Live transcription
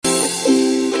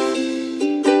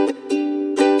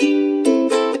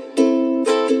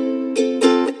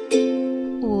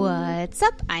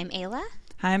up? I'm Ayla.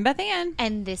 Hi, I'm Beth Ann.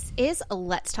 And this is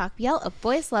Let's Talk BL, a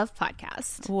Boys Love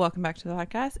podcast. Welcome back to the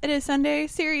podcast. It is Sunday,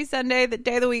 Series Sunday, the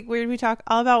day of the week where we talk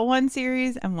all about one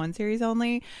series and one series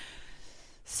only.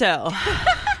 So,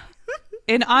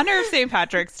 in honor of St.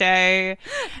 Patrick's Day,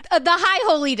 The High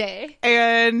Holy Day.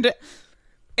 and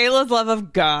Ayla's love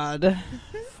of God,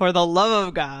 for the love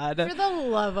of God. For the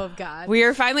love of God. We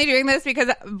are finally doing this because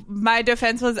my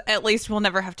defense was at least we'll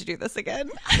never have to do this again.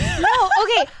 No,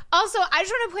 okay. Also, I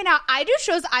just want to point out, I do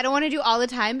shows I don't want to do all the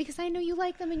time because I know you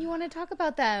like them and you want to talk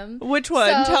about them. Which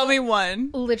one? So, Tell me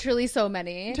one. Literally so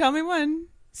many. Tell me one.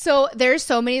 So there's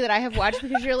so many that I have watched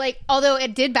because you're like, although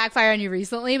it did backfire on you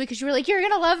recently because you were like, you're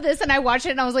going to love this. And I watched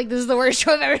it and I was like, this is the worst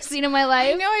show I've ever seen in my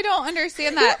life. I know, I don't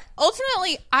understand that.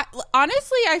 Ultimately,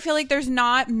 honestly, I feel like there's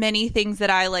not many things that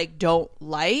I like don't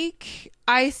like.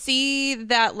 I see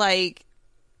that like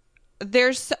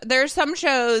there's some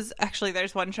shows, actually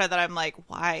there's one show that I'm like,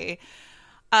 why?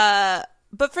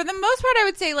 But for the most part, I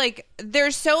would say like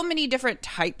there's so many different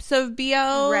types of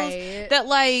BLs Right. that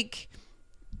like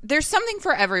there's something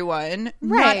for everyone.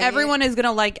 Right. Not everyone is going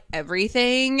to like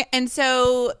everything. And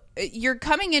so you're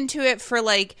coming into it for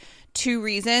like two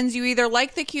reasons. You either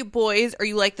like the cute boys or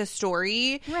you like the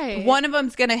story. Right. One of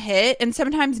them's going to hit and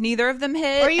sometimes neither of them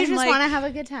hit. Or you And, just like, want to have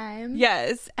a good time.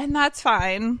 Yes. And that's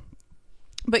fine.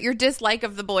 But your dislike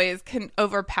of the boys can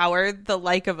overpower the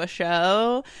like of a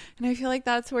show. And I feel like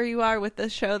that's where you are with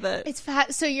this show that... It's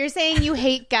fat. So you're saying you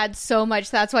hate God so much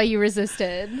that's why you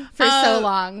resisted for so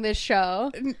long this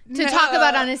show to talk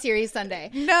about on a Series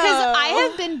Sunday. No. Because I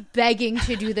have been begging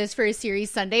to do this for a Series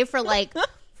Sunday for like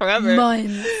forever.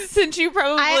 months. Since you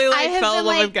probably fell in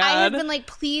love with God. I have been like,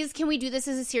 please, can we do this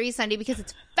as a Series Sunday? Because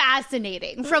it's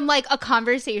fascinating from like a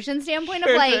conversation standpoint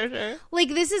of like, like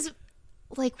this is...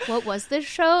 Like, what was this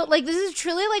show? Like, this is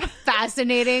truly, like,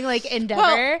 fascinating, like, endeavor.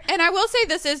 Well, and I will say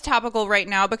this is topical right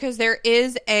now because there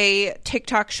is a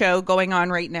TikTok show going on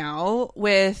right now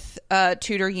with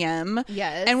Tudor Yim.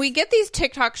 Yes. And we get these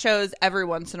TikTok shows every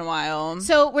once in a while.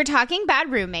 So, we're talking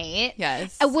Bad Roommate.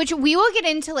 Yes. Which we will get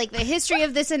into, like, the history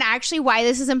of this and actually why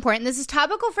this is important. This is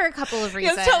topical for a couple of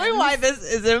reasons. Yes, tell me why this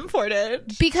is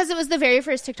important. Because it was the very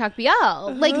first TikTok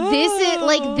BL. Like,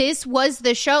 this was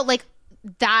the show. Like,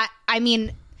 that, I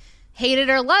mean, hate it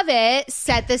or love it,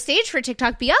 set the stage for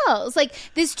TikTok BLs. Like,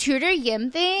 this Tudor Yim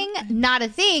thing, not a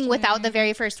thing without the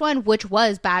very first one, which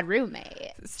was Bad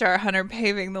Roommate. Star Hunter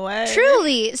paving the way.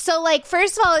 Truly. So, like,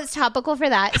 first of all, it's topical for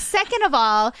that. Second of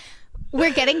all,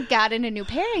 we're getting God in a new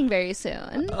pairing very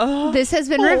soon. This has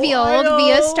been revealed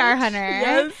via Star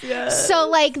Hunter. Yes. So,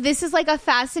 like, this is like a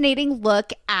fascinating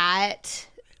look at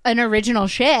an original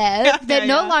ship that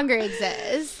no longer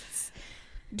exists.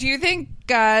 Do you think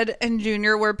God and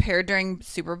Junior were paired during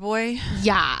Superboy?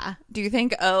 Yeah. Do you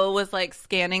think O was like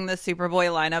scanning the Superboy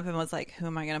lineup and was like, who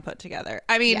am I going to put together?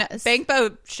 I mean, Yes.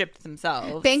 Bankboat shipped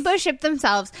themselves. Bankboat shipped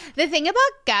themselves. The thing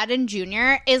about God and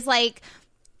Junior is like,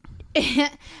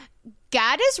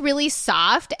 God is really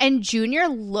soft and Junior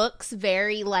looks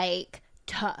very like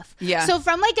tough. Yeah. So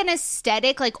from like an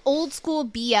aesthetic, like old school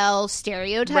BL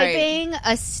stereotyping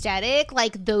aesthetic,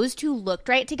 like those two looked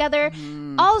right together.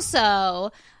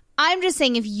 Also, I'm just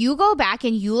saying if you go back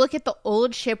and you look at the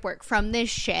old ship work from this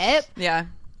ship, Yeah.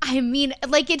 I mean,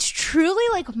 like, it's truly,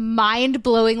 like,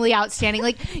 mind-blowingly outstanding.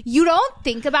 Like, you don't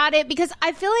think about it because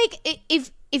I feel like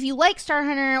if you like Star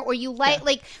Hunter or you like,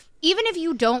 like, even if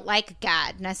you don't like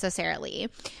God necessarily,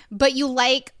 but you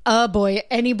like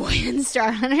any boy in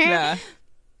Star Hunter,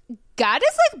 God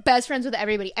is, like, best friends with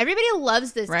everybody. Everybody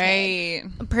loves this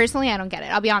kid. Personally, I don't get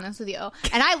it. I'll be honest with you.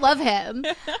 And I love him.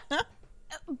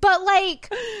 But,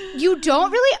 like, you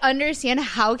don't really understand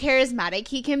how charismatic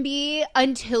he can be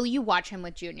until you watch him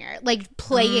with Junior, like,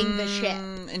 playing the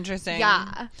ship. Interesting.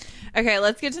 Yeah. Okay,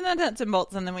 let's get to the nuts and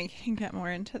bolts and then we can get more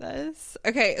into this.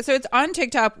 Okay, so it's on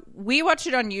TikTok. We watched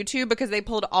it on YouTube because they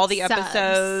pulled all the Subs.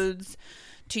 episodes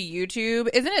to YouTube.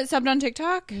 Isn't it subbed on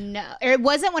TikTok? No. It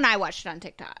wasn't when I watched it on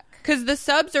TikTok. Because the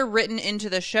subs are written into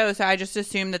the show, so I just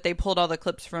assumed that they pulled all the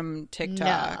clips from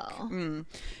TikTok. No.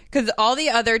 Because all the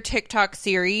other TikTok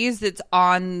series, it's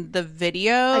on the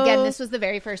video. Again, this was the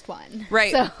very first one.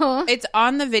 Right. So It's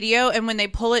on the video, and when they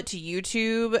pull it to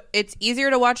YouTube, it's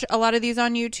easier to watch a lot of these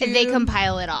on YouTube. they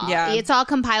compile it all. Yeah. It's all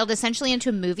compiled essentially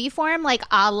into movie form, like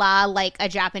a la like a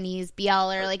Japanese BL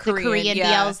or like the Korean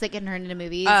BLs that get turned into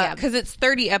movies. Because it's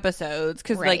 30 episodes,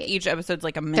 because like each episode's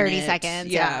like a minute. 30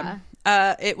 seconds. Yeah.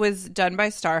 It was done by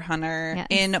Star Hunter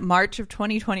in March of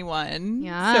 2021.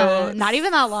 Yeah. So not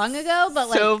even that long ago, but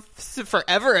like so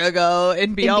forever ago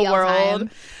in BL world. Time.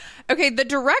 Okay, the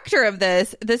director of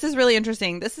this is really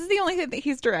interesting. This is the only thing that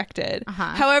he's directed.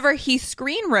 However, he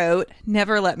screen wrote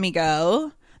Never Let Me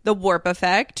Go, The Warp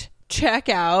Effect, Check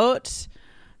Out.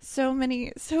 So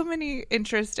many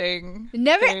interesting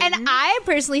Never things. And I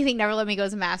personally think Never Let Me Go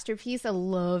is a masterpiece. I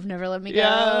love Never Let Me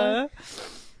Go.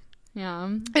 Yeah.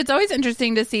 It's always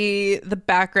interesting to see the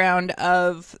background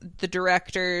of the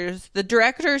director,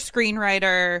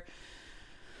 screenwriter,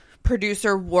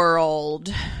 producer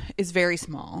world is very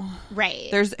small. Right.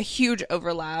 There's a huge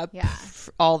overlap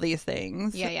for all these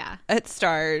things. Yeah. It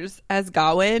stars as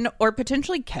Gawain or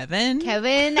potentially Kevin.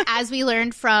 As we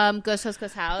learned from Ghost Host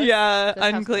Ghost House. Yeah,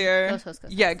 Ghost unclear. House, Ghost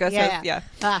House. Yeah, Ghost House,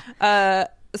 yeah.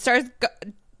 Stars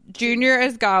Junior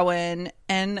as Gawain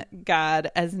and God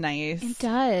as Nice. It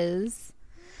does.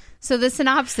 So the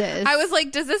synopsis. I was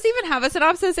like, does this even have a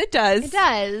synopsis? It does. It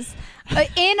does.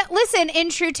 In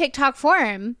true TikTok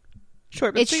form.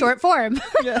 It's short form.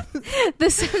 Yeah. The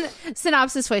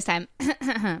synopsis voice time.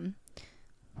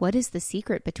 What is the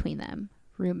secret between them?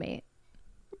 Roommate.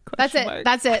 That's it.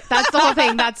 That's the whole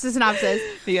thing. That's the synopsis.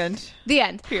 The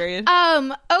end. Period.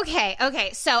 Okay.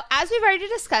 So as we've already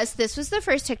discussed, this was the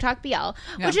first TikTok BL,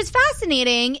 which is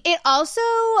fascinating. It also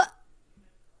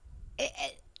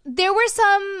there were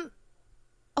some.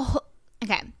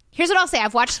 Okay. Here's what I'll say.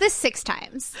 I've watched this 6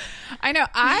 times. I know.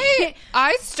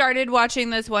 I started watching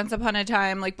this once upon a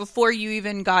time, like before you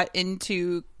even got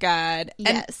into God. And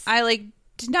yes. I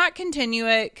did not continue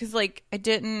it because I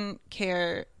didn't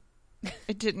care.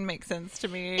 It didn't make sense to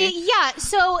me.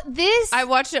 So this... I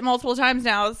watched it multiple times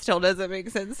now. It still doesn't make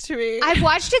sense to me. I've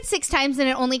watched it 6 times and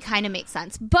it only kind of makes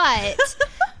sense. But...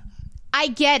 I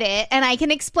get it and I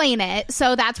can explain it.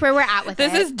 So that's where we're at with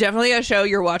this. This is definitely a show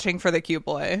you're watching for the cute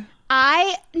boy.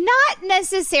 Not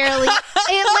necessarily.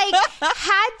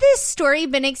 Had this story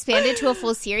been expanded to a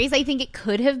full series, I think it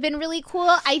could have been really cool.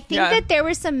 I think that there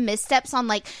were some missteps on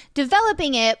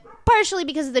developing it, partially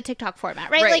because of the TikTok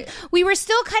format, right? We were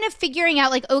still kind of figuring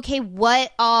out okay,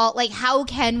 what all, how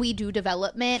can we do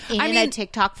development in a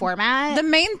TikTok format? The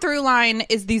main through line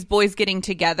is these boys getting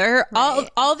together. Right.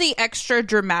 All the extra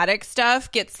dramatic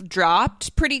stuff gets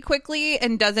dropped pretty quickly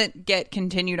and doesn't get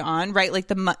continued on, right?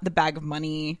 The bag of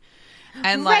money.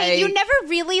 And you never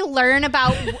really learn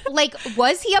about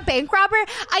was he a bank robber?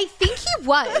 I think he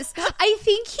was. I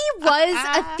think he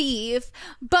was a thief,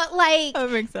 but that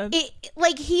makes sense.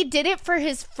 He did it for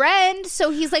his friend, so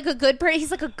he's a good person.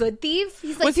 He's a good thief.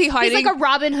 Was he hiding? He's a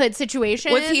Robin Hood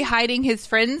situation. Was he hiding his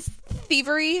friend's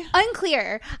thievery?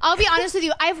 Unclear. I'll be honest with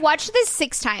you. I've watched this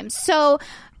 6 times, so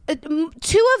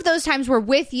 2 of those times were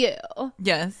with you.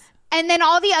 Yes. And then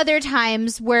all the other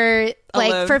times were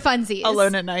alone, for funsies.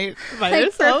 Alone at night by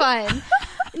yourself. For fun.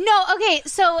 No, okay.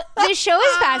 So this show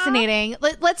is fascinating.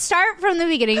 Let's start from the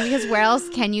beginning because where else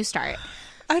can you start?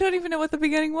 I don't even know what the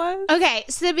beginning was. Okay.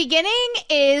 So the beginning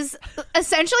is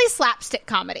essentially slapstick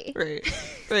comedy. Right.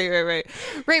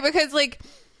 Right. Because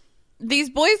these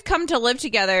boys come to live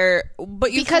together,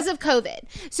 but because of COVID.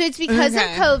 So it's because of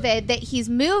COVID that he's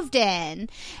moved in,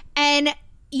 and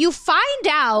you find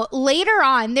out later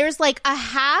on, there's a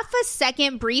half a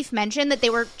second brief mention that they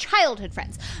were childhood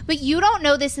friends. But you don't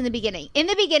know this in the beginning. In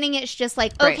the beginning, it's just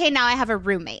okay, now I have a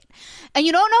roommate. And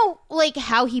you don't know,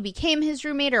 how he became his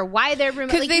roommate or why they're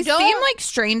roommates. Because they seem like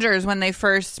strangers when they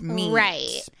first meet.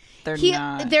 Right.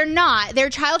 They're not. They're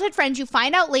childhood friends. You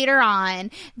find out later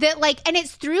on that, and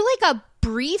it's through, a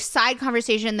brief side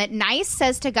conversation that Nice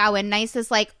says to Gawain. Nice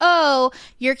is oh,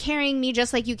 you're carrying me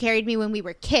just like you carried me when we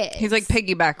were kids. He's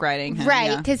piggyback riding him.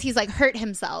 Right, because he's hurt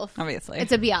himself. Obviously.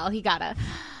 It's a BL. He gotta.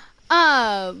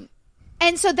 And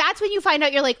so that's when you find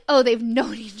out you're oh, they've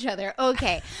known each other.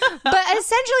 Okay. But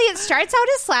essentially it starts out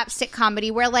as slapstick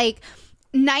comedy where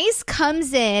Nice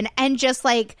comes in and just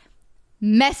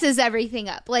messes everything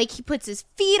up. He puts his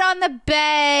feet on the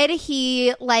bed.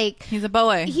 He's a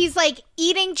boy. He's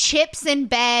eating chips in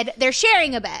bed. They're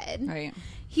sharing a bed. Right.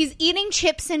 He's eating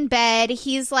chips in bed.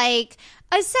 He's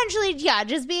essentially,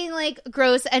 just being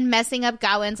gross and messing up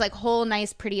Gawain's whole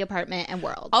nice pretty apartment and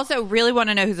world. Also, really want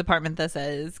to know whose apartment this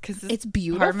is because it's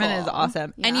beautiful. Apartment is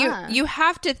awesome. Yeah. And you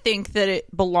have to think that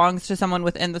it belongs to someone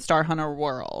within the Star Hunter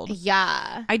world.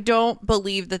 Yeah. I don't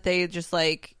believe that they just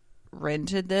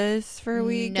rented this for a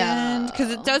weekend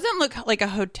because it doesn't look like a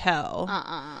hotel.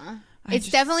 It's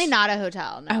definitely not a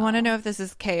hotel. No. I want to know if this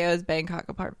is KO's Bangkok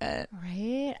apartment.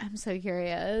 Right? I'm so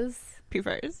curious. Be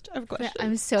first. I have questions.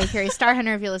 I'm so curious. Star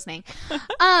Hunter, if you're listening.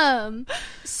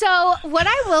 So what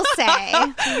I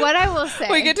will say.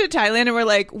 We get to Thailand and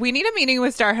we're we need a meeting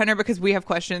with Star Hunter because we have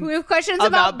questions. We have questions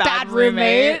about bad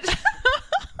roommate.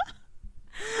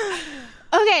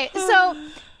 Okay, so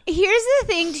here's the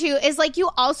thing too, is like you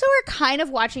also are kind of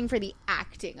watching for the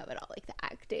acting of it all, like the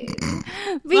acting.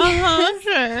 Because,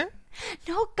 Sure.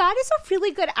 no, God is a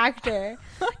really good actor.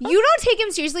 You don't take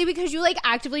him seriously because you like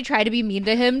actively try to be mean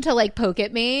to him to like poke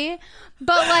at me.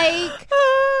 But like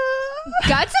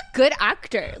God's a good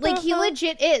actor. Like he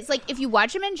legit is. Like if you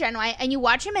watch him in Gen Y and you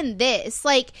watch him in this,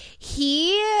 like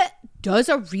he does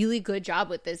a really good job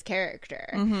with this character.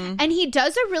 And he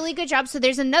does a really good job. So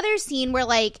there's another scene where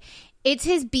like it's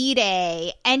his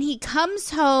B-day and he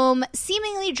comes home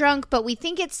seemingly drunk, but we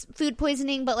think it's food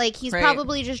poisoning, but like he's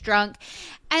probably just drunk.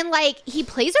 And like he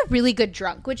plays a really good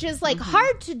drunk, which is like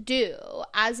hard to do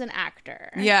as an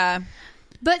actor. Yeah.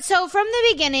 But so from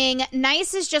the beginning,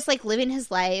 Nice is just like living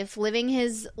his life, living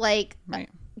his like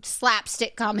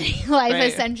slapstick comedy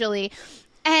life essentially.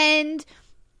 And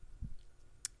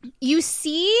you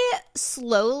see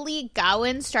slowly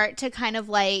Gawain start to kind of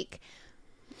like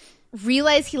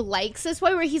realize he likes this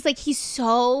boy, where he's like, he's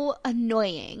so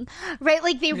annoying, right?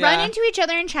 Like they run into each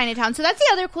other in Chinatown. So that's the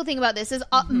other cool thing about this is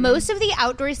most of the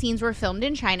outdoor scenes were filmed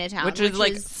in Chinatown, which is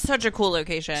like such a cool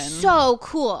location. So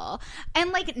cool.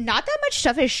 And like not that much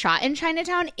stuff is shot in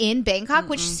Chinatown in Bangkok,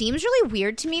 which seems really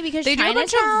weird to me because they do a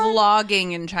bunch of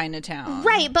vlogging in Chinatown,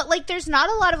 right? But like there's not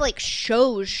a lot of like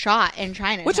shows shot in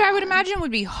Chinatown, which I would imagine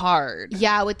would be hard.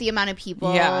 Yeah, with the amount of people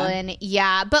and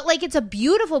but like it's a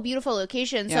beautiful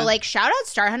location. So like shout out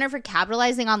Star Hunter for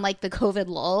capitalizing on like the COVID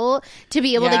lull to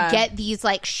be able to get these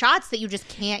like shots that you just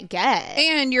can't get.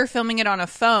 And you're filming it on a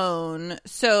phone,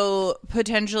 so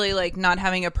potentially like not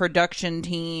having a production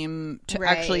team to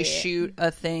actually shoot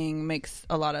a thing makes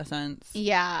a lot of sense.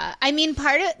 Yeah. I mean,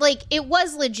 part of like it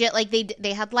was legit, like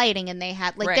they had lighting and they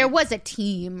had like there was a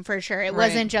team for sure. It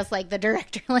wasn't just like the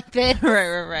director like this.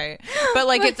 Right. But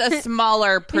like it's a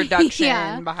smaller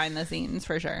production behind the scenes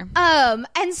for sure.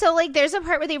 And so like there's a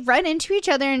part where they run into each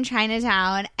other in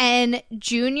Chinatown and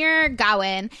Junior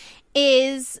Gawain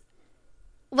is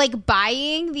like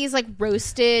buying these like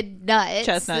roasted nuts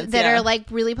chestnuts that are like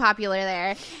really popular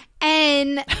there.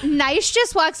 And Nice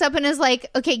just walks up and is like,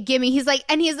 okay, gimme. He's like,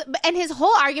 and his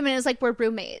whole argument is like, we're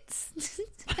roommates.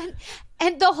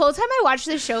 and the whole time I watched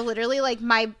this show, literally like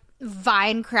my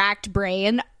vine cracked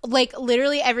brain, like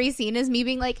literally every scene is me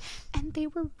being like, and they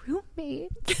were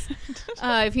roommates.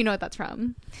 If you know what that's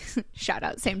from. Shout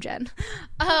out, same gen.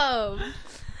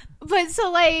 But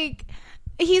so like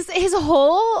his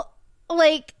whole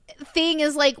like thing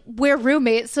is like, we're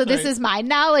roommates, so this is mine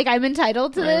now, like I'm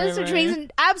entitled to this, which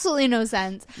makes absolutely no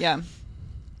sense. Yeah.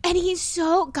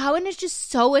 And Gawain is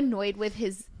just so annoyed with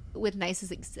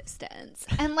Nice's existence,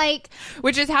 and like,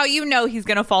 which is how you know he's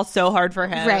gonna fall so hard for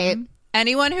him. Right.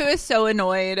 Anyone who is so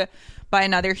annoyed by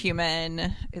another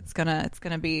human, it's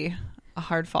gonna be a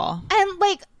hard fall. And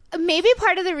like maybe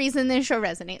part of the reason this show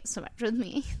resonates so much with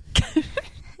me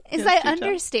is I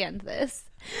understand this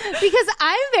because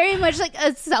I'm very much like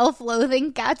a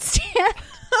self-loathing cat stan.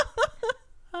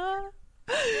 I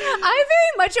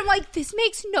very much am like, this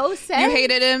makes no sense. You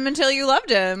hated him until you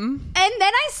loved him. And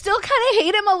then I still kind of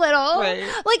hate him a little. Right.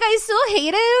 Like, I still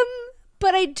hate him,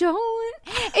 but I don't.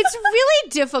 It's really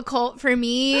difficult for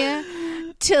me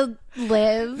to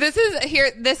live. This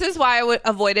is why I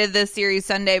avoided this series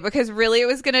Sunday, because really it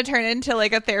was going to turn into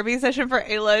like a therapy session for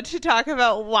Ayla to talk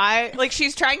about why, like,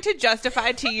 she's trying to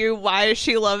justify to you why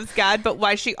she loves God, but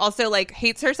why she also like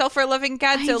hates herself for loving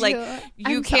God. So like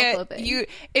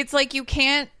it's like you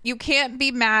can't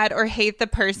be mad or hate the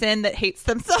person that hates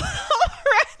themselves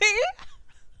already.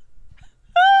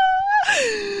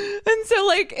 And so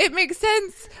like it makes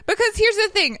sense, because here's the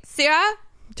thing, Sia,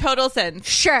 total sense.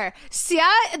 Sure. Sia,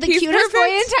 he's cutest perfect. boy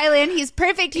in Thailand. He's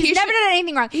perfect. He's never done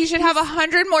anything wrong. He should have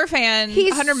 100 more fans.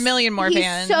 100 million more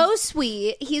fans. He's so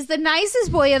sweet. He's the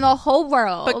nicest boy in the whole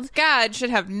world. But God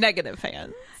should have negative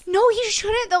fans. No, he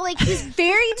shouldn't, though. Like, he's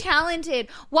very talented.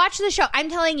 Watch the show. I'm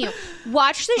telling you.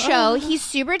 Watch the show. He's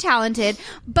super talented.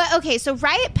 But, okay, so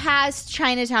right past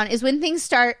Chinatown is when things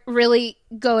start really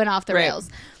going off the rails.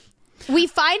 We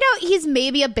find out he's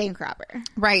maybe a bank robber.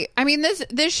 Right. I mean,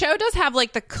 this show does have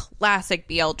like the classic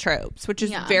BL tropes, which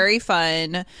is very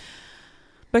fun,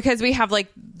 because we have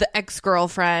like the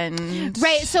ex-girlfriend.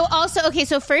 Right. So also, okay,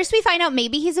 so first we find out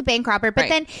maybe he's a bank robber, but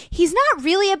then he's not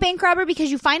really a bank robber,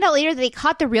 because you find out later that they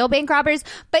caught the real bank robbers,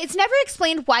 but it's never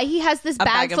explained why he has this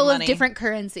bag full of different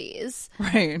currencies.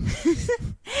 Right.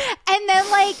 And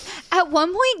then like at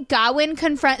one point Gawain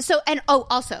confronts,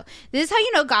 also this is how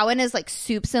you know Gawain is like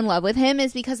soups in love with him,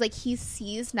 is because like he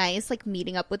sees Nice like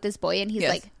meeting up with this boy and he's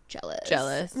like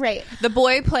jealous. Right. The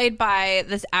boy played by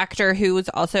this actor who was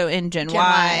also in Gen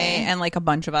Y and like a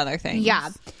bunch of other things. Yeah.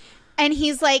 And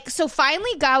he's like, so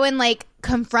finally Gawain like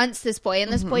confronts this boy,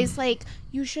 and this boy's like,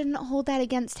 you shouldn't hold that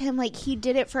against him. Like, he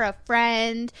did it for a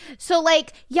friend. So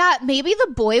like, yeah, maybe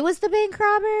the boy was the bank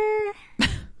robber.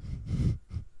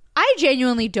 I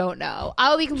genuinely don't know.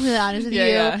 I'll be completely honest with you.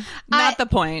 Yeah. Not the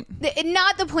point.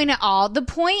 Not the point at all. The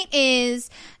point is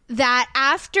that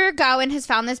after Gawain has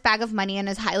found this bag of money and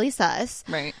is highly sus,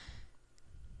 Right.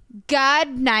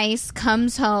 God Nice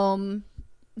comes home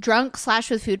drunk /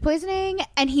 with food poisoning,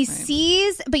 and he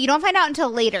sees, but you don't find out until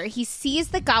later, he sees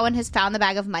that Gawain has found the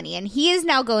bag of money, and he is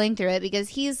now going through it because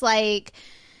he's like,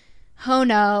 oh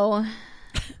no.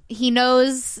 He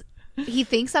knows, he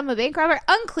thinks I'm a bank robber.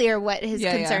 Unclear what his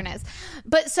concern is.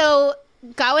 But so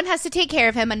Gawain has to take care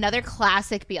of him. Another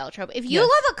classic BL trope. If you love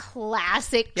a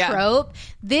classic trope,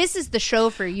 this is the show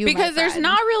for you. Because there's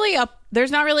not really a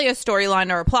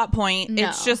storyline or a plot point. No.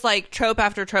 It's just like trope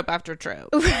after trope after trope.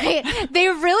 Right. They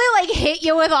really like hit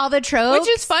you with all the tropes. Which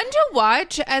is fun to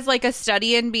watch as like a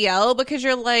study in BL, because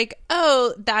you're like,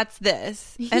 oh, that's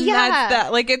this. And that's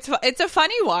that. Like, it's a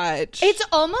funny watch. It's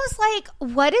almost like,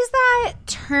 what is that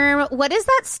term? What is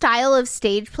that style of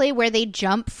stage play where they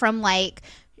jump from like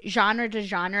genre to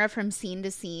genre, from scene to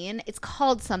scene? It's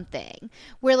called something,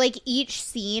 where like each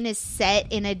scene is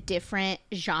set in a different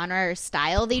genre or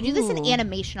style. They do this in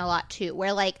animation a lot too,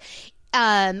 where like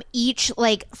each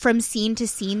like from scene to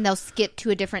scene they'll skip to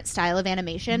a different style of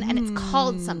animation, and it's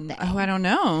called something. Oh, I don't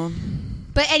know.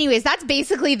 But anyways, that's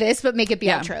basically this, but make it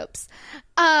BL tropes.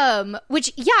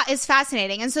 Which is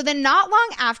fascinating. And so then not long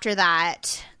after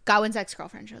that, Gawain's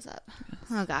ex-girlfriend shows up.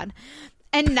 Oh god.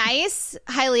 And Nice,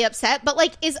 highly upset, but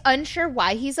like is unsure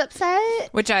why he's upset.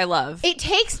 Which I love. It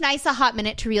takes Nice a hot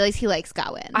minute to realize he likes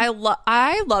Gawain. I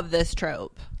love this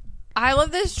trope. I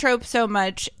love this trope so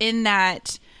much, in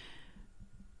that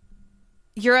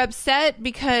you're upset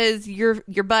because your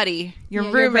buddy, your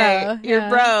roommate, your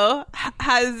bro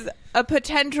has a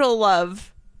potential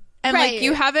love, and like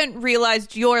you haven't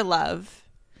realized your love.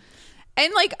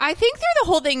 And like, I think through the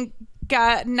whole thing,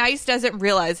 Nice doesn't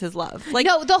realize his love. Like,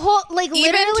 no, the whole, like,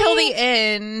 even literally till the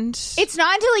end. It's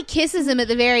not until he kisses him at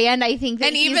the very end, I think, that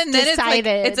and he's even then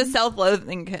decided. it's a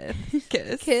self-loathing kiss.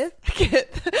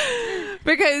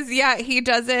 Because he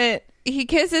doesn't. He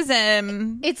kisses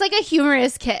him. It's like a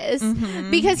humorous kiss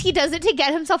because he does it to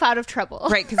get himself out of trouble.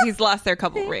 Right, because he's lost their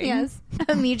couple ring. Yes,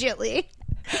 immediately.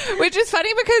 Which is funny,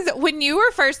 because when you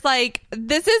were first like,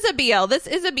 this is a BL,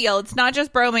 it's not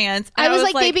just bromance. I was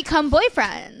like, they become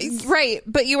boyfriends. Right,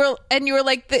 but you were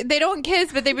like, they don't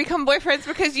kiss, but they become boyfriends,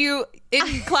 because you,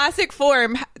 in classic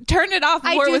form, turned it off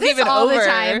before it was even all over. The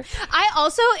time. I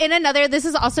also, this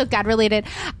is also God related,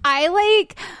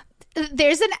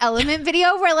 there's an Element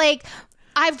video where like,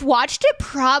 I've watched it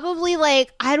probably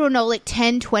like, I don't know, like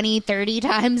 10, 20, 30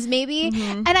 times maybe.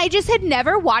 And I just had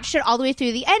never watched it all the way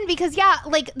through the end because,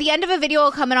 like the end of a video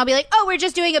will come and I'll be like, oh, we're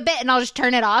just doing a bit. And I'll just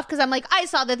turn it off because I'm like, I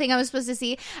saw the thing I was supposed to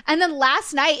see. And then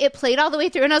last night it played all the way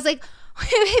through and I was like,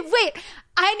 wait,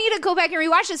 I need to go back and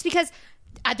rewatch this because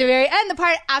at the very end, the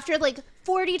part after like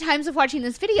 40 times of watching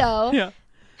this video,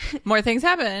 more things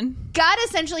happen. God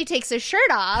essentially takes his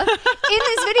shirt off in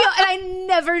this video, and I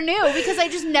never knew because I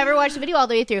just never watched the video all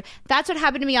the way through. That's what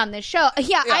happened to me on this show.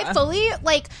 I fully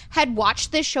like had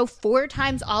watched this show 4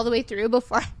 times all the way through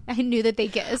before I knew that they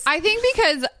kissed. I think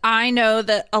because I know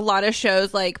that a lot of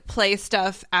shows like play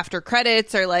stuff after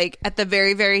credits or like at the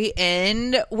very, very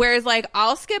end, whereas like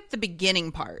I'll skip the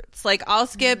beginning parts. Like I'll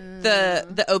skip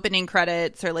the opening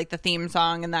credits or like the theme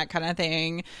song and that kind of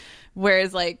thing.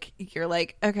 Whereas like you're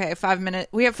like, okay, 5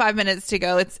 minutes, we have 5 minutes to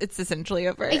go, it's essentially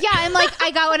over. I'm like,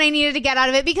 I got what I needed to get out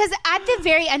of it because at the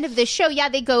very end of this show,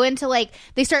 they go into like,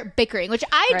 they start bickering, which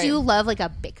I do love, like a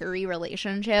bickery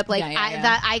relationship, like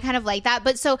I kind of like that.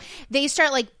 But so they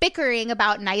start like bickering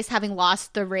about Nice having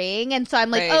lost the ring, and so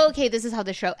I'm like, oh, okay, this is how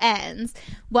the show ends.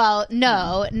 Well,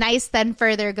 no, Nice then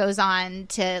further goes on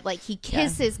to like, he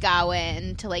kisses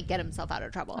Gawain to like get himself out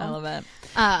of trouble. I love it.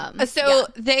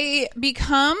 They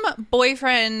become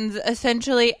boyfriends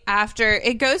essentially after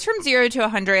it goes from 0 to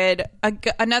 100,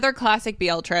 another classic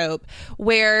BL trope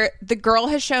where the girl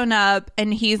has shown up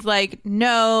and he's like,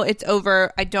 no, it's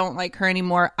over, I don't like her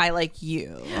anymore, I like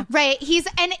you. Right.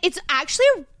 And it's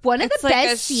actually one of the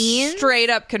best scenes. Straight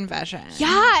up confession.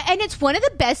 Yeah, and it's one of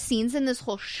the best scenes in this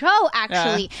whole show,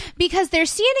 actually, because they're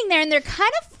standing there and they're kind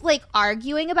of like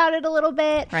arguing about it a little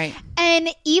bit. Right. And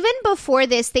even before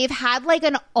this, they've had like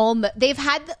one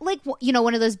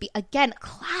of those, again,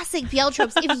 classic BL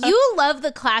tropes. If you love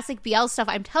the classic BL stuff,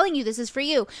 I'm telling you, this is for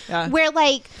you. Yeah. Where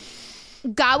like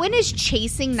Gawain is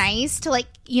chasing Nice to like,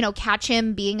 catch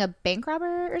him being a bank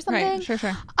robber or something. Right, sure.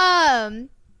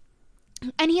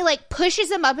 and he like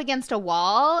pushes him up against a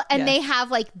wall, and Yes. they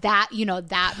have like that,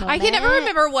 that moment. I can never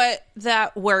remember what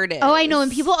that word is. Oh, I know,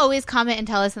 and people always comment and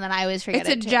tell us, and then I always forget It's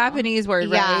it a too. Japanese word,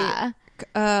 Yeah.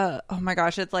 right? Oh my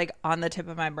gosh, it's like on the tip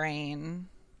of my brain.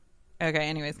 Okay,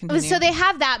 anyways, continue. So they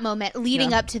have that moment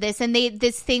leading Yeah. up to this, and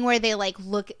this thing where they like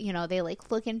look, they like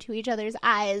look into each other's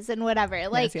eyes and whatever.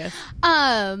 Like, yes.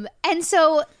 and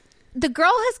so the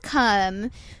girl has come,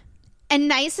 and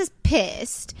Nice is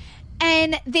pissed,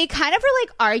 and they kind of are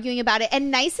like arguing about it,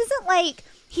 and Nice isn't like,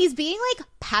 he's being like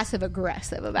passive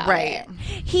aggressive about Right. it.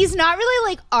 He's not really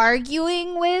like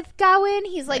arguing with Gawain.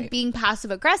 He's like Right. being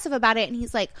passive aggressive about it, and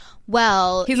he's like,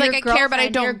 well, He's your like, I care, but I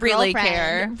girlfriend, don't your really girlfriend.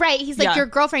 care. Right. He's like, Yeah. your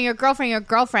girlfriend,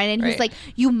 and he's Right. like,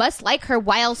 you must like her.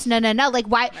 Why else? No. Like,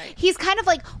 why? Right. He's kind of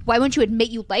like, why won't you admit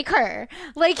you like her?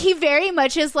 Like, he very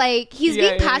much is like, he's Yeah,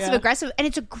 being yeah, passive aggressive, and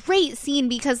it's a great scene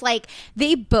because like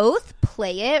they both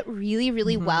play it really,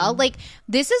 really Mm-hmm. well. Like,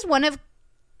 this is one of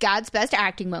God's best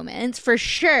acting moments for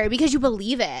sure, because you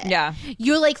believe it. Yeah.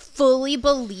 You like fully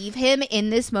believe him in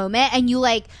this moment, and you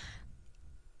like,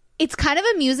 it's kind of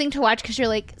amusing to watch because you're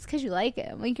like, it's because you like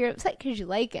him. Like, you're upset because you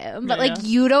like him, but Yeah. like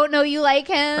you don't know you like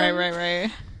him.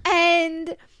 Right.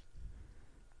 And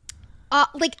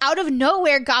like out of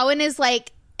nowhere, Gawain is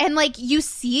like, and like you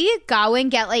see Gawain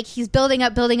get like, he's building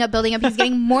up. He's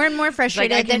getting more and more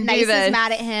frustrated I that can do Nice is this.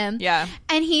 mad at him. Yeah.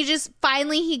 And he just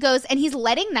finally he goes, and he's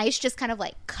letting Nice just kind of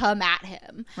like come at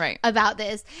him Right. about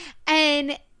this.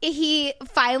 And he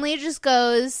finally just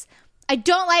goes, I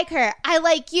don't like her. I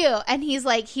like you. And he's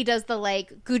like, he does the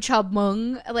like guchab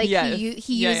mung, like Yes.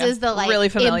 he Yeah, uses yeah. the like Really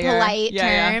familiar. impolite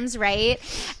Yeah. terms, right?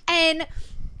 And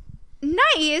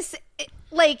Nice,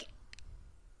 like,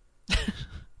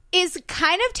 is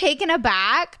kind of taken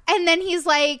aback, and then he's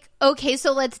like, okay,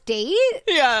 so let's date.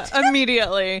 Yeah,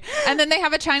 immediately. And then they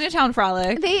have a Chinatown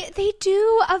frolic. They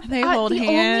do They hold the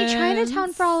hands. only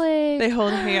Chinatown frolic. They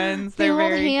hold hands. They They're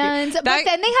hold very hands, cute. but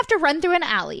then they have to run through an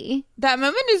alley. That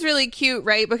moment is really cute,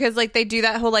 right? Because like they do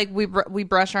that whole like we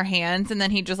brush our hands, and then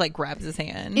he just like grabs his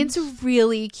hand. It's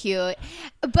really cute.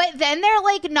 But then they're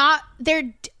like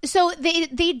so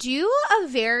they do a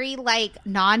very like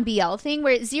non-BL thing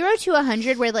where 0 to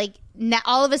 100 where like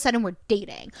all of a sudden we're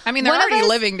dating. I mean, they're One of already us-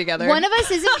 living together. One of us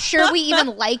isn't sure we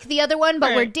even like the other one, but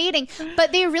Right. we're dating.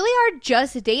 But they really are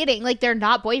just dating. Like, they're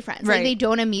not boyfriends. Right. Like, they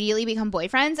don't immediately become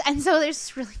boyfriends. And so there's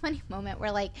this really funny moment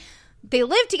where like they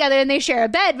live together and they share a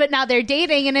bed, but now they're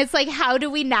dating, and it's like, how do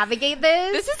we navigate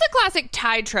this? This is a classic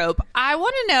Thai trope. I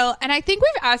want to know, and I think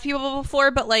we've asked people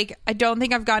before, but like I don't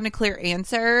think I've gotten a clear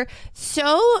answer.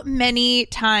 So many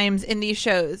times in these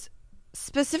shows,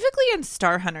 specifically in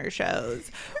Star Hunter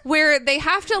shows, where they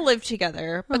have to live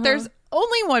together, but there's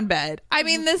only one bed. I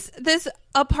mean, this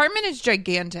apartment is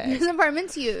gigantic. This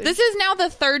apartment's huge. This is now the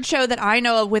third show that I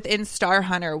know of within Star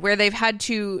Hunter where they've had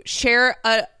to share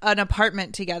an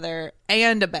apartment together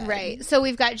and a bed. Right. So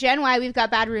we've got Gen Y, we've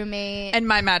got Bad Roommate. And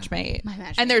My Matchmate. My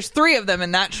Matchmate. And there's 3 of them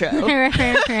in that show.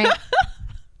 right.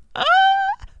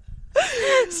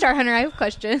 Star Hunter, I have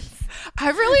questions. I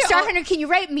really Star Hunter, can you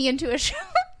write me into a show?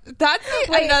 That's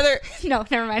Wait. another. No,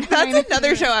 never mind. That's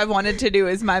another show I wanted to do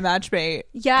is My Matchmate.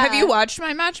 Yeah. Have you watched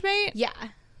My Matchmate? Yeah.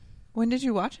 When did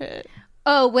you watch it?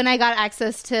 Oh, when I got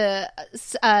access to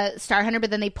Star Hunter,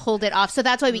 but then they pulled it off. So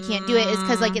that's why we can't do it, is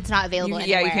because like it's not available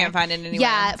anywhere. Yeah, you can't find it anywhere.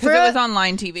 Yeah, because it was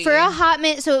online TV. For a hot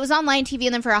minute, so it was online TV,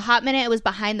 and then for a hot minute, it was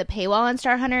behind the paywall on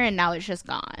Star Hunter, and now it's just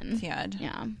gone. Sad.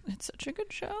 Yeah. It's such a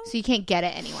good show. So you can't get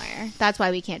it anywhere. That's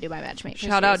why we can't do My Matchmate. for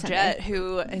Shout out Sunday. Jet,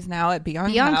 who is now at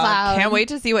Beyond, Beyond Cloud. Can't wait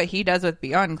to see what he does with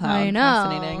Beyond Cloud. I know.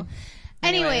 Fascinating.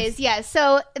 Anyways, yeah.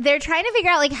 So they're trying to figure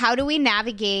out like, how do we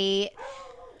navigate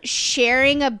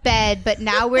sharing a bed, but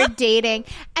now we're dating.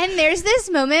 And there's this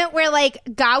moment where like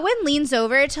Gawain leans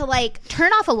over to like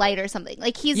turn off a light or something.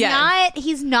 Like he's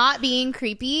not being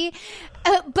creepy,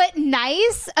 but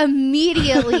Nice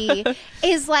immediately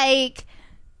is like,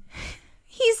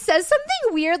 he says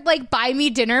something weird like, buy me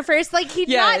dinner first. Like he's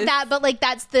not that, but like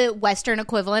that's the Western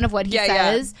equivalent of what he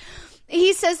says.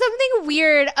 He says something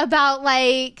weird about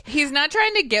like, he's not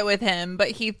trying to get with him,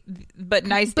 but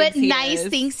Nice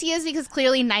thinks he is because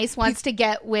clearly Nice wants to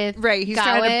get with He's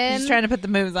Gawain. trying to put the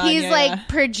moves on. He's like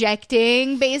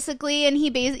projecting basically, and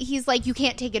he's like, you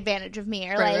can't take advantage of me,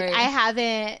 or like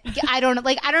I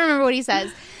don't remember what he says,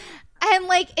 and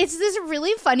like it's this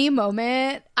really funny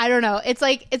moment. I don't know. It's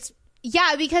like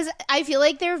because I feel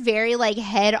like they're very like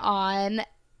head on.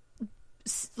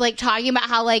 Like talking about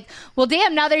how like, well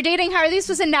damn, now they're dating, how are they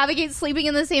supposed to navigate sleeping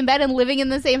in the same bed and living in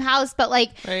the same house, but like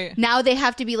now they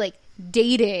have to be like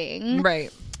dating,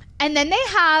 right? And then they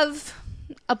have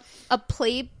a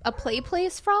play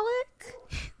place frolic.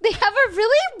 They have a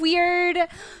really weird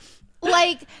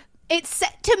like it's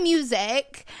set to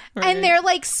music Right. and they're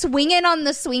like swinging on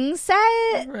the swing set.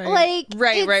 Right. Like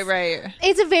Right.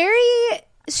 It's very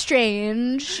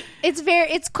strange.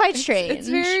 It's quite strange. It's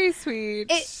very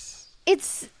sweet.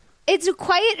 It's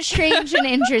quite strange and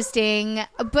interesting,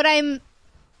 but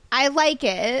I like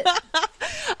it.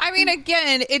 I mean,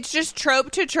 again, it's just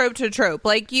trope to trope to trope.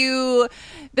 Like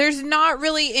there's not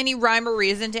really any rhyme or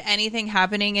reason to anything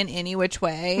happening in any which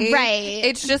way. Right.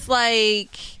 It's just like,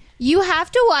 you have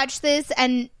to watch this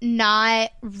and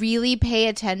not really pay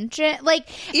attention. Like,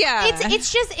 yeah,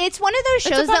 it's one of those It's a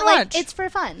shows fun that like watch. it's for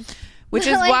fun. which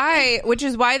is Like-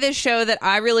 why this show that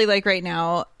I really like right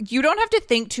now, you don't have to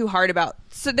think too hard about.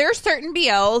 So there are certain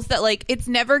BLs that like it's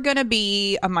never gonna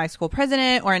be a My School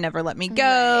President or a Never Let Me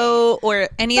Go or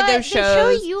any of those shows. The show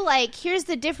you like, here's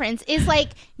the difference, is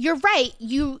like, you're right,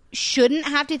 you shouldn't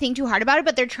have to think too hard about it,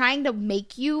 but they're trying to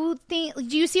make you think.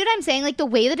 Do you see what I'm saying? Like the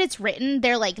way that it's written,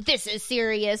 they're like, this is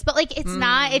serious, but like it's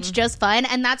not, it's just fun,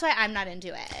 and that's why I'm not into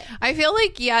it. I feel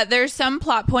like, yeah, there's some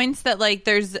plot points that like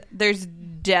there's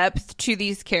depth to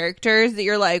these characters that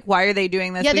you're like, why are they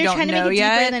doing this? Yeah, We they're don't trying to know make it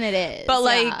yet. deeper than it is. But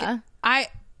like Yeah.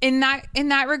 in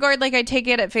that regard, like I take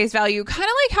it at face value, kind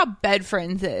of like how Bed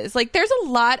Friends is. Like there's a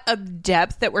lot of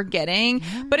depth that we're getting,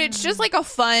 but it's just like a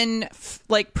fun,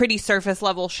 like pretty surface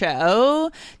level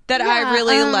show that I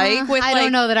really like. With I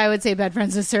don't know that I would say Bed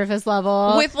Friends is surface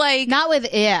level. with like Not with,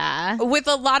 yeah. with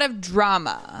a lot of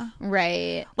drama.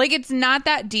 Right. Like it's not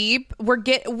that deep. We're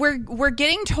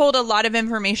getting told a lot of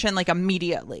information like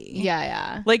immediately.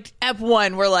 Yeah. Like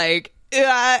F1, we're like,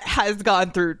 has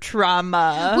gone through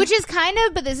trauma. Which is kind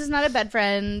of, but this is not a Bed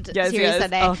Friend series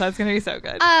Sunday. Oh, that's gonna be so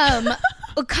good.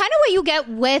 Kind of what you get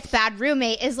with Bad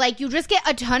Roommate is like you just get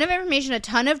a ton of information, a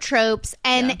ton of tropes,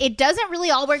 and it doesn't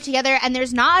really all work together, and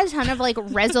there's not a ton of like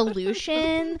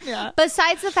resolution. Yeah.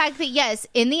 Besides the fact that yes,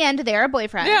 in the end they're a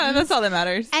boyfriend. Yeah, that's all that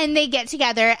matters. And they get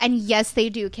together, and yes, they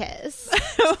do kiss.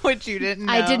 Which you didn't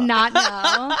know. I did not know.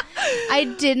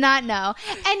 I did not know.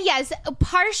 And yes,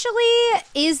 partially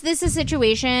is this a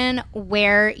situation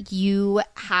where you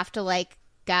have to like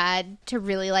God to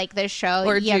really like this show,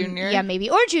 Or yeah, Junior. yeah, maybe,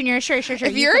 or Junior. Sure. If You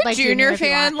you're could a like Junior if you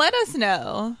fan, want. let us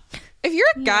know. If you're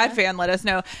a God fan, let us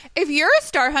know. If you're a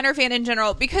Star Hunter fan in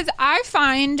general, because I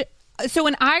find, so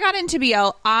when I got into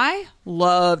BL, I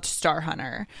loved Star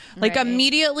Hunter. Like Right.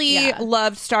 immediately Yeah.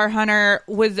 loved Star Hunter,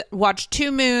 watched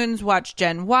Two Moons, watched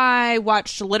Gen Y,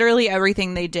 watched literally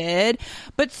everything they did.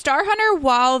 But Star Hunter,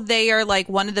 while they are like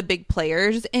one of the big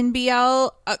players in BL,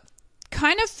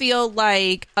 kind of feel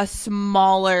like a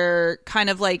smaller kind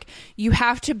of like you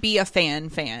have to be a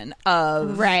fan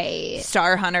of Right.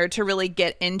 Star Hunter to really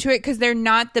get into it because they're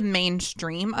not the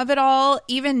mainstream of it all.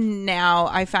 Even now,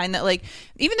 I find that like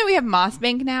even though we have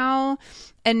Mossbank now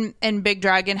and Big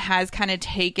Dragon has kind of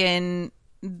taken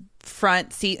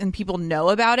front seat and people know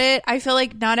about it, I feel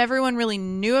like not everyone really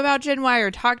knew about Gen Y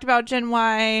or talked about Gen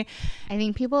Y I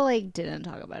think people like didn't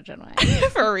talk about Gen Y.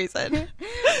 for a reason.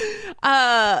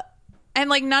 And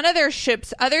like none of their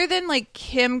ships other than like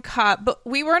Kim Cop, but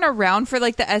we weren't around for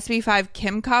like the SB5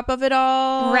 Kim Cop of it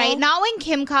all. Right. Not when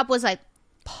Kim Cop was like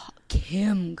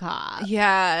Kim Cop.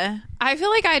 Yeah. I feel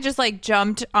like I just like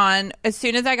jumped on as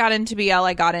soon as I got into BL,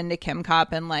 I got into Kim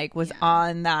Cop and like was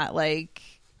on that like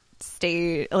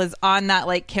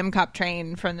Kim Cop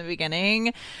train from the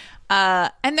beginning.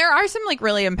 And there are some like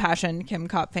really impassioned Kim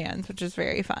Cop fans, which is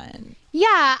very fun.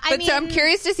 Yeah. So I'm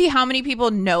curious to see how many people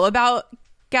know about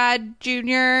God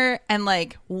Jr. and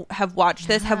like have watched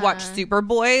this, have watched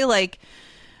Superboy. Like,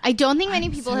 I don't think many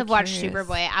people so have watched curious.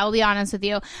 Superboy. I will be honest with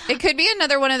you. it could be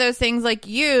another one of those things like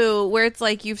you, where it's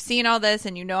like you've seen all this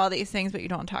and you know all these things, but you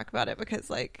don't talk about it because,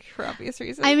 like, for obvious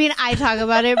reasons. I mean, I talk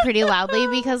about it pretty loudly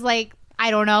because, like, I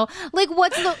don't know. Like,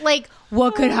 what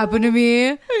could happen to me?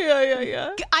 Yeah.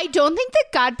 I don't think that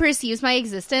God perceives my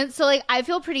existence, so like I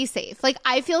feel pretty safe. Like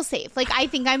I feel safe. Like I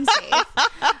think I'm safe.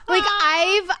 Like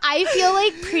I feel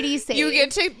like pretty safe. You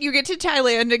get to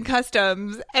Thailand and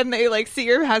customs, and they like see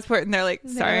your passport, and they're like,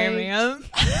 "Sorry, like- ma'am,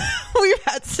 we've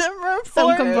had some reports.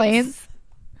 some complaints.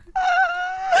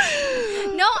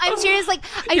 No, I'm serious. Like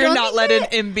I You're don't not think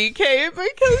let in MBK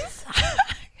because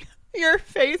your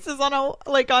face is on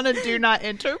a do not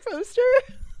enter poster."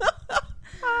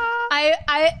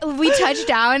 we touch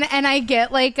down and I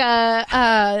get like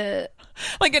a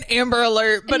Like an Amber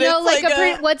Alert, but no, it's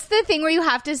like what's the thing where you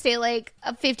have to stay like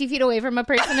 50 feet away from a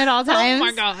person at all times? Oh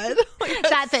my god, like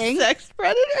That thing. sex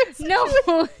predators. No,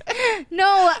 Oh,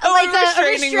 like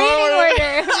a restraining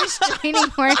order.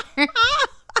 Restraining order.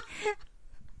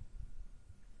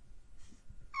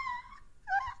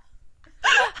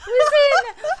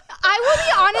 Listen, I will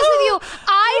be honest with you.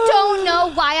 I don't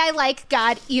know why I like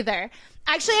God either.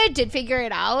 Actually, I did figure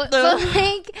it out. But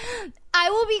like, I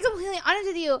will be completely honest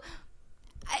with you.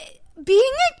 Being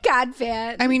a God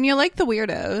fan, I mean, you like the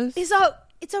weirdos.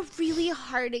 it's a really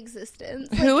hard existence.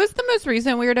 Like, who is the most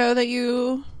recent weirdo that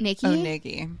you? Nikki? Oh,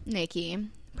 Nikki. Nikki.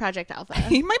 Project Alpha.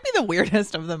 He might be the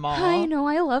weirdest of them all. I know.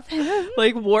 I love him.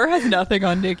 Like, War has nothing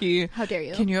on Nikki. How dare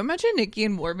you? Can you imagine Nikki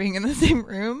and War being in the same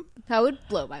room? That would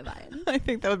blow my mind. I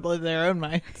think that would blow their own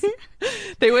minds.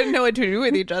 They wouldn't know what to do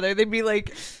with each other. They'd be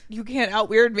like, you can't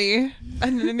out-weird me.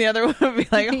 And then the other one would be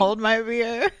like, hold my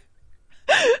beer.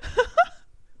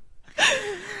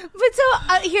 But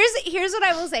so here's what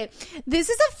I will say. This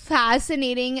is a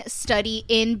fascinating study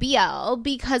in BL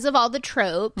because of all the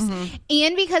tropes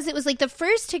and because it was like the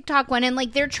first TikTok one, and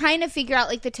like they're trying to figure out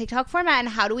like the TikTok format and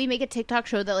how do we make a TikTok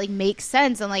show that like makes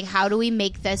sense and like how do we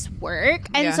make this work.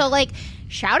 And so like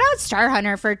shout out Star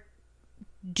Hunter for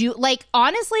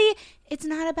honestly, it's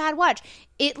not a bad watch.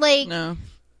 It like No.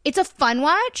 It's a fun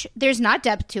watch. There's not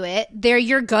depth to it.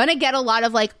 You're gonna get a lot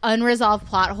of like unresolved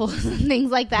plot holes and things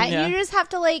like that. Yeah. You just have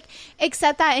to like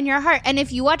accept that in your heart. And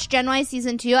if you watch Gen Y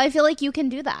season 2, I feel like you can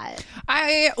do that.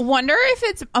 I wonder if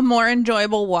it's a more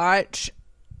enjoyable watch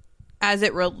as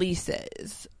it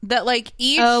releases. That like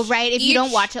each if you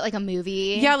don't watch it like a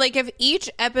movie. Yeah, like if each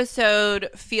episode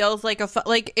feels like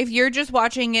like if you're just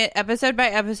watching it episode by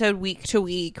episode, week to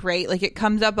week, right? Like it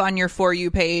comes up on your For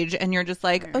You page and you're just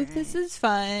like, oh, this is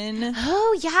fun.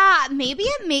 Oh yeah, maybe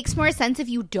it makes more sense if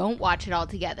you don't watch it all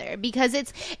together because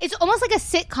it's almost like a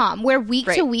sitcom where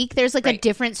week to week there's like a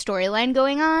different storyline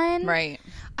going on. Right.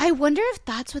 I wonder if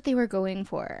that's what they were going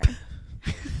for.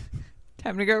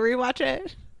 Time to go rewatch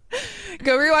it.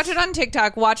 Go rewatch it on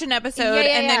TikTok, watch an episode,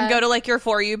 and then go to like your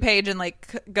For You page and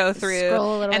like go through,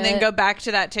 scroll a little and bit. then go back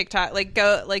to that TikTok, like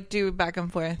go like do back and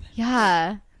forth,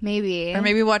 Yeah, maybe. or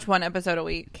maybe watch one episode a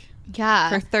week Yeah.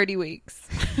 for 30 weeks.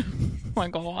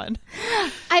 Like go on.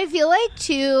 I feel like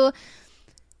too.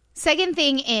 Second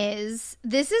thing is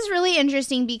this is really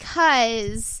interesting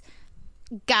because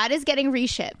God is getting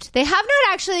reshipped. They have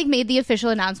not actually like made the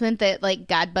official announcement that like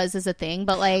God Buzz is a thing,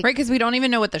 but like Right, because we don't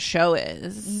even know what the show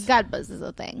is. God Buzz is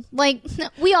a thing. Like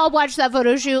we all watched that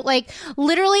photo shoot. Like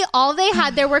literally all they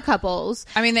had there were couples.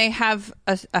 I mean, they have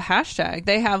a hashtag.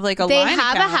 They have like a They line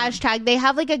have account. a hashtag. They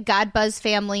have like a God Buzz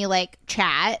family like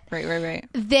chat. Right.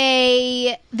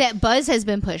 That Buzz has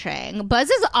been pushing. Buzz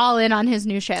is all in on his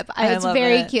new ship. It's love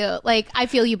very it. cute. Like I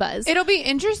feel you, Buzz. It'll be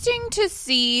interesting to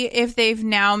see if they've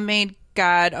now made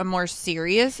God a more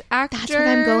serious actor. That's what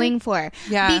I'm going for.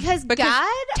 Yeah, Because God,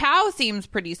 Tao seems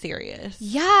pretty serious.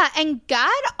 yeah, and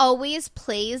God always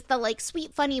plays the like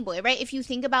sweet funny boy, right? If you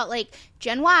think about like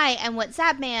Gen Y and What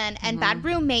Zap Man and Bad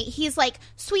Roommate, he's like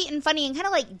sweet and funny and kind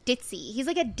of like ditzy. He's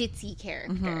like a ditzy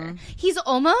character. He's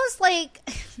almost like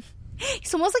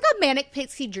he's almost like a manic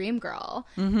pixie dream girl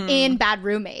in Bad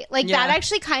Roommate. Like that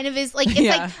actually kind of is like it's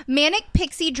like manic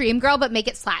pixie dream girl, but make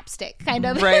it slapstick kind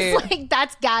of. Right. It's like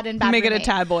that's God in Bad Make Roommate. it a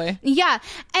tad boy. Yeah,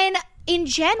 and in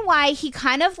Gen Y, he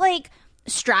kind of like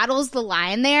straddles the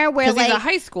line there, where Because like he's a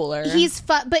high schooler. he's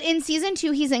but in season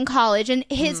 2 he's in college, and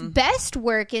his best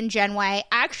work in Gen Y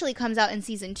actually comes out in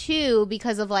season 2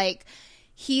 because of like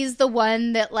he's the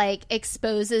one that like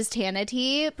exposes Tana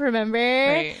T, remember?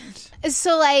 Right.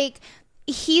 So like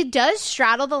he does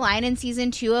straddle the line in season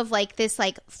 2 of like this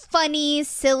like funny,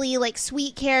 silly, like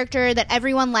sweet character that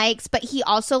everyone likes, but he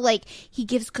also like he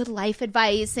gives good life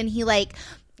advice, and he like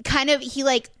he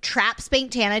like traps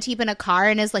Bank Tanateep in a car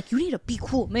and is like, you need to be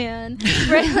cool, man.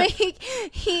 Right? Like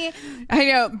I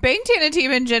know. Bank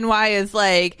Tanateep in Gen Y is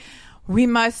like, we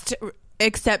must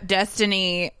accept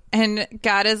destiny, and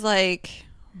God is like,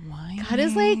 why? God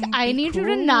is like, I need you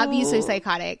to not be so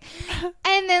psychotic.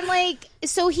 And then like,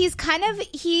 so he's kind of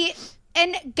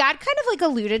and God kind of like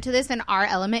alluded to this in our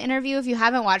Element interview. If you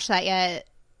haven't watched that yet,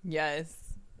 Yes.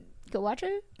 go watch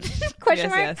it. Question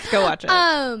mark. Yes. Go watch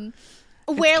it.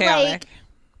 Where chaotic. like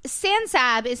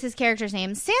Sansab is his character's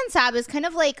name. Sansab is kind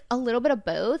of like a little bit of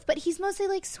both, but he's mostly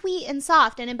like sweet and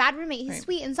soft. And in Bad Roommate, he's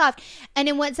sweet and soft. And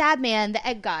in What Zab Man, the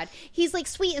egg god, he's like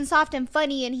sweet and soft and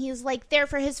funny, and he's like there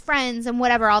for his friends and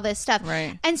whatever, all this stuff.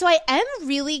 Right. And so I am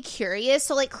really curious.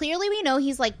 So like clearly we know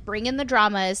he's like bringing the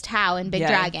drama as Tao and Big Yes,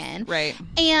 Dragon. right.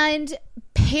 And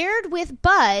paired with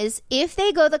Buzz, if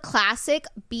they go the classic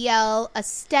BL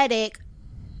aesthetic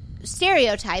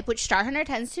stereotype, which Star Hunter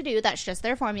tends to do, that's just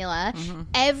their formula.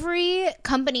 Every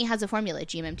company has a formula.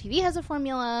 GMMTV has a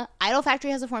formula, Idol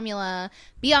Factory has a formula,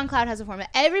 Beyond Cloud has a formula.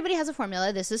 Everybody has a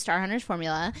formula. This is Star Hunter's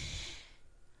formula.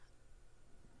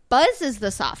 Buzz is the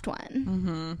soft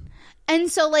one.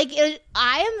 And so like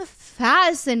I am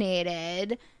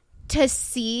fascinated to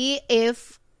see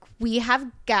if we have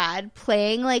God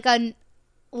playing like a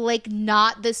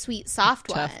not the sweet soft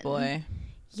Tough one. boy.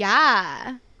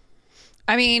 Yeah.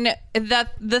 I mean,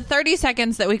 the 30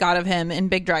 seconds that we got of him in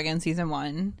Big Dragon season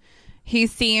 1, he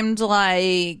seemed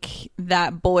like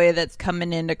that boy that's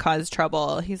coming in to cause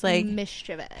trouble. He's like,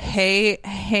 mischievous. Hey,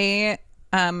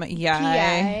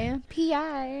 yeah.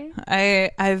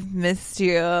 P.I. I've missed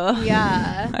you.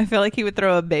 Yeah. I feel like he would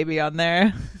throw a baby on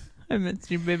there. I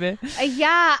missed you, baby.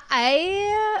 Yeah,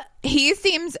 He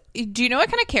seems, do you know what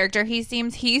kind of character he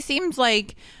seems? He seems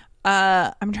like,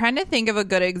 I'm trying to think of a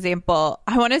good example.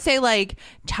 I want to say like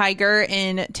Tiger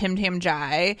in Tim Tam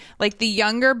Jai, like the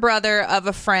younger brother of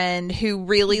a friend who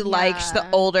really liked the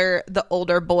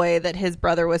older boy that his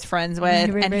brother was friends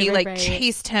with, and he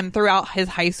chased him throughout his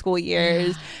high school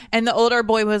years, and the older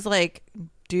boy was like,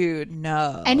 dude,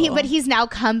 no. And he's now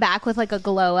come back with like a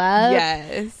glow up.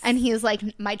 Yes. And he's like,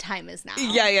 my time is now.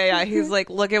 Yeah. He's like,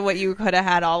 look at what you could have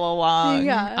had all along.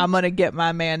 Yeah. I'm going to get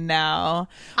my man now.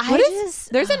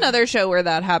 There's another show where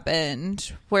that happened,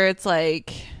 where it's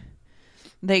like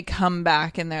they come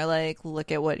back and they're like,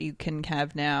 look at what you can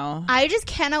have now. I just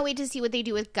cannot wait to see what they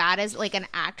do with God as like an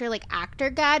actor, like actor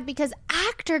God, because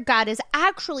actor God is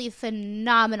actually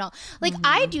phenomenal. Like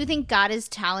I do think God is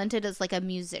talented as like a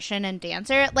musician and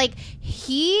dancer. Like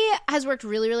he has worked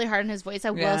really, really hard on his voice, I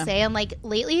will say. And like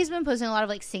lately he's been posting a lot of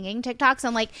like singing TikToks.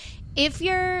 And like if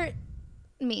you're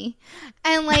me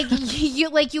and like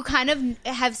you kind of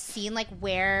have seen like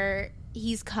where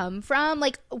he's come from,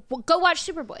 like go watch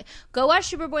Superboy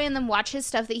and then watch his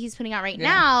stuff that he's putting out right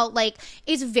now. Like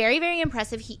it's very, very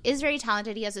impressive. He is very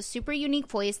talented. He has a super unique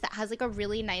voice that has like a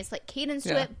really nice like cadence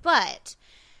to it. But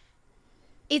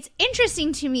it's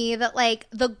interesting to me that like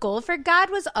the goal for God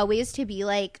was always to be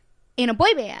like in a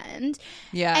boy band.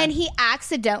 Yeah. And he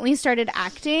accidentally started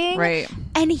acting. Right.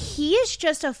 And he is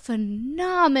just a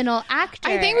phenomenal actor.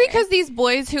 I think because these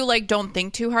boys who like don't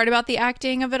think too hard about the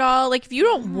acting of it all, like if you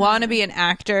don't want to be an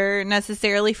actor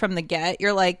necessarily from the get,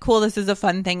 you're like, cool, this is a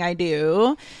fun thing I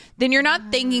do, then you're not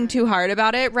thinking too hard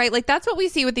about it, right? Like that's what we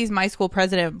see with these My School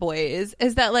President boys,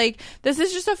 is that like this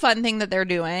is just a fun thing that they're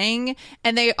doing,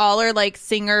 and they all are like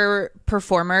singer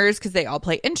performers because they all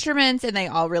play instruments and they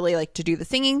all really like to do the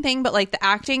singing thing, but like the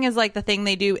acting is like the thing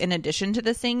they do in addition to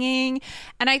the singing.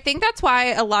 And I think that's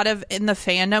why a lot of in the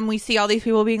fandom we see all these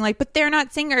people being like, but they're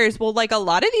not singers. Well, like a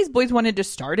lot of these boys wanted to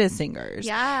start as singers,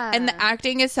 and the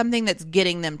acting is something that's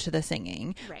getting them to the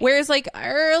singing. Whereas like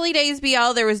early days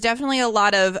BL, there was definitely a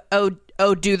lot of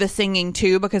do the singing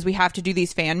too, because we have to do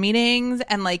these fan meetings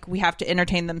and like we have to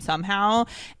entertain them somehow,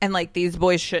 and like these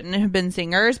boys shouldn't have been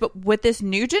singers. But with this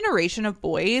new generation of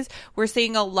boys, we're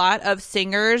seeing a lot of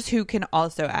singers who can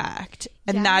also act,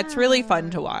 and that's really fun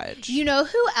to watch. You know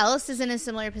who else is in a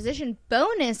similar position?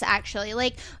 Bonus, actually.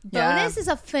 Like Bonus is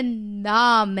a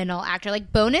phenomenal actor.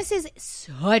 Like Bonus is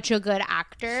such a good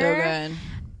actor. So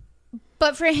good.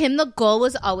 But for him, the goal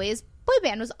was always boy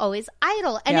band, was always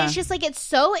Idol. And it's just like, it's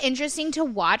so interesting to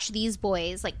watch these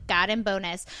boys like God and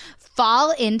Bonus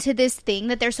fall into this thing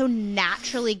that they're so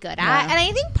naturally good at. And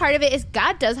I think part of it is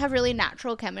God does have really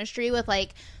natural chemistry with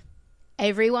like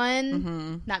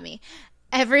everyone. Not me.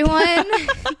 Everyone.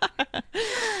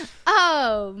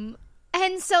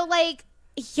 And so like,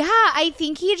 yeah, I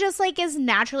think he just like is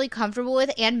naturally comfortable with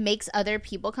and makes other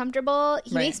people comfortable.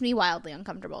 He makes me wildly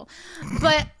uncomfortable.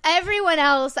 But everyone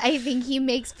else, I think he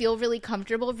makes feel really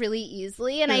comfortable really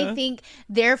easily. And I think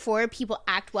therefore people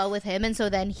act well with him. And so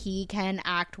then he can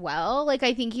act well. Like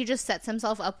I think he just sets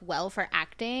himself up well for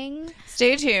acting.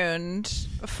 Stay tuned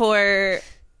for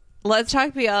Let's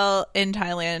Talk BL in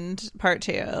Thailand Part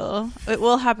 2. It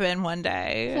will happen one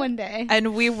day. One day.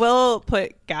 And we will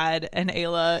put God and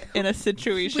Ayla in a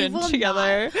situation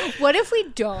together. Not. What if we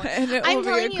don't? And it will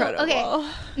be incredible. Okay,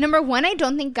 number one, I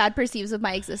don't think God perceives of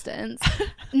my existence.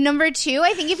 Number two,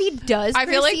 I think if he does I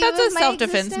feel like that's a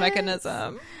self-defense existence,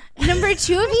 mechanism. Number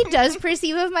two, if he does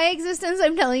perceive of my existence,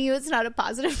 I'm telling you it's not a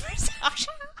positive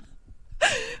perception.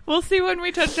 We'll see when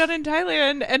we touch down in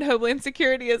Thailand and Homeland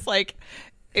Security is like,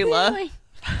 Ayla.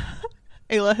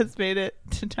 Ayla has made it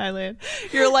to Thailand.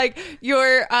 You're like,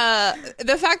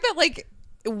 the fact that like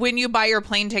when you buy your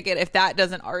plane ticket, if that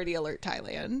doesn't already alert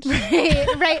Thailand.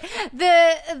 Right.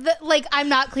 The like, I'm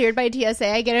not cleared by TSA.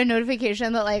 I get a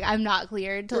notification that like I'm not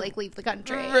cleared to like leave the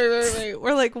country. Right.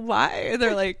 We're like, why?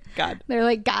 They're like, God. They're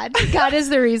like, God. God is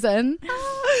the reason.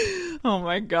 Oh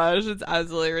my gosh, it's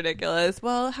absolutely ridiculous.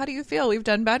 Well, how do you feel? We've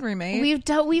done Bad Roommate.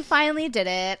 We finally did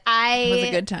it. It was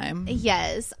a good time.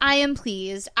 Yes, I am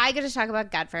pleased. I get to talk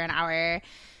about God for an hour.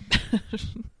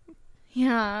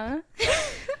 Yeah.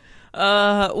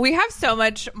 We have so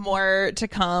much more to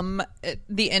come at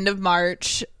the end of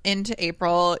March into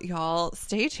April. Y'all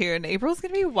stay tuned. April's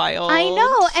gonna be wild. I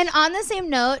know. And on the same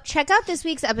note, check out this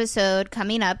week's episode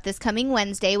coming up this coming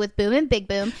Wednesday with Boom and Big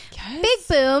Boom. Yes. Big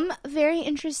Boom, very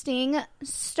interesting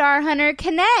Star Hunter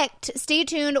Connect. Stay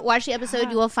tuned. Watch the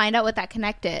episode. You will find out what that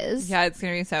connect is. Yeah, it's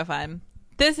gonna be so fun.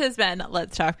 This has been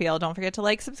Let's Talk BL. Don't forget to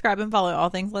like, subscribe, and follow all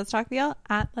things Let's Talk BL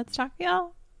at Let's Talk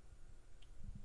BL.